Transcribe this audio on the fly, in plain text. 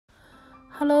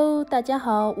Hello， 大家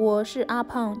好，我是阿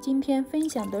胖。今天分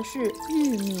享的是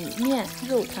玉米面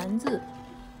肉团子。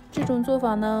这种做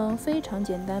法呢非常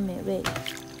简单美味。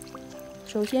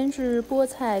首先是菠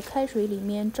菜，开水里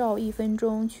面焯1分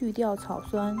钟，去掉草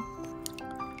酸，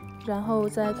然后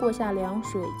再过下凉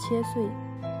水切碎。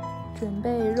准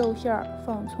备肉馅儿，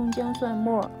放葱姜蒜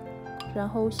末，然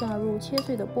后下入切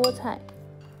碎的菠菜、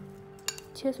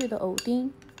切碎的藕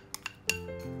丁、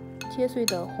切碎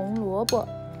的红萝卜。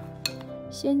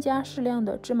先加适量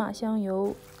的芝麻香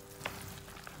油，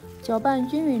搅拌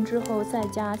均匀之后，再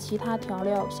加其他调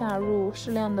料，下入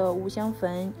适量的五香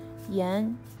粉、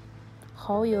盐、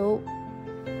蚝油、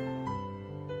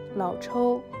老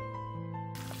抽，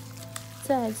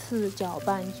再次搅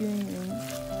拌均匀，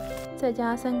再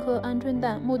加3颗鹌鹑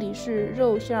蛋，目的是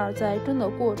肉馅在蒸的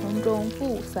过程中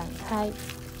不散开。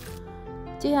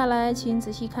接下来请仔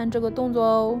细看这个动作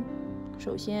哦。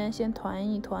首先团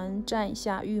一团，蘸一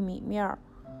下玉米面儿。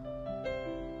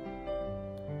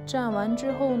蘸完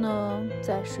之后呢，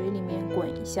在水里面滚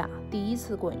一下，第一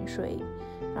次滚水，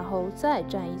然后再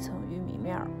蘸一层玉米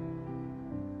面儿。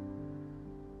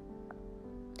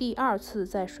第二次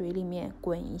在水里面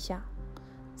滚一下，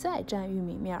再蘸玉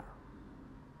米面儿。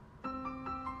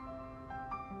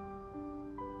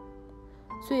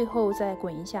最后再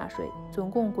滚一下水，总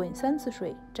共滚3次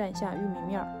水，蘸下玉米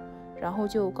面儿。然后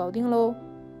就搞定喽。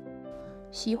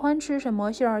喜欢吃什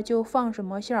么馅儿就放什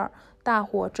么馅儿，大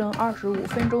火蒸25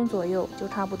分钟左右就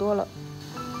差不多了。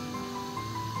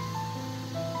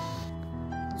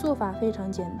做法非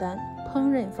常简单，烹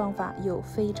饪方法又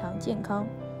非常健康。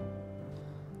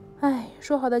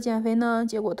说好的减肥呢，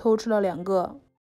结果偷吃了2个。